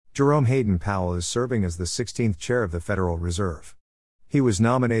Jerome Hayden Powell is serving as the 16th chair of the Federal Reserve. He was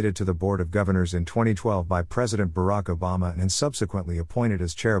nominated to the Board of Governors in 2012 by President Barack Obama and subsequently appointed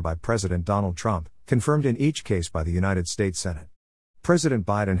as chair by President Donald Trump, confirmed in each case by the United States Senate. President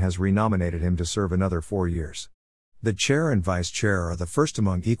Biden has renominated him to serve another 4 years. The chair and vice chair are the first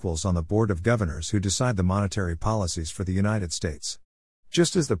among equals on the Board of Governors who decide the monetary policies for the United States.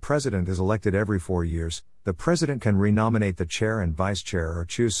 Just as the president is elected every 4 years, the president can renominate the chair and vice chair or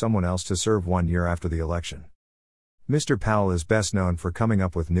choose someone else to serve 1 year after the election. Mr. Powell is best known for coming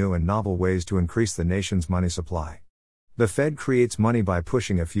up with new and novel ways to increase the nation's money supply. The Fed creates money by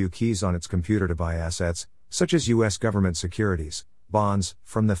pushing a few keys on its computer to buy assets, such as U.S. government securities, bonds,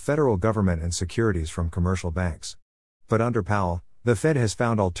 from the federal government and securities from commercial banks. But under Powell, the Fed has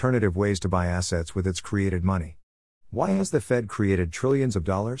found alternative ways to buy assets with its created money. Why has the Fed created trillions of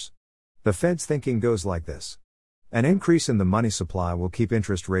dollars? The Fed's thinking goes like this. An increase in the money supply will keep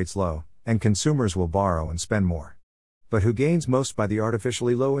interest rates low, and consumers will borrow and spend more. But who gains most by the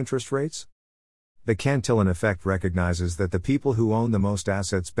artificially low interest rates? The Cantillon effect recognizes that the people who own the most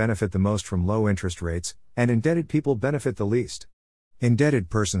assets benefit the most from low interest rates, and indebted people benefit the least. Indebted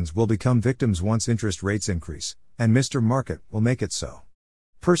persons will become victims once interest rates increase, and Mr. Market will make it so.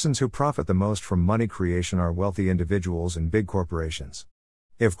 Persons who profit the most from money creation are wealthy individuals and big corporations.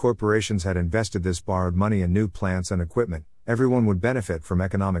 If corporations had invested this borrowed money in new plants and equipment, everyone would benefit from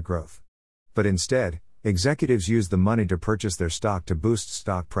economic growth. But instead, executives used the money to purchase their stock to boost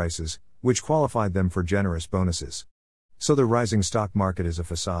stock prices, which qualified them for generous bonuses. So the rising stock market is a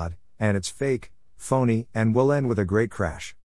facade, and it's fake, phony, and will end with a great crash.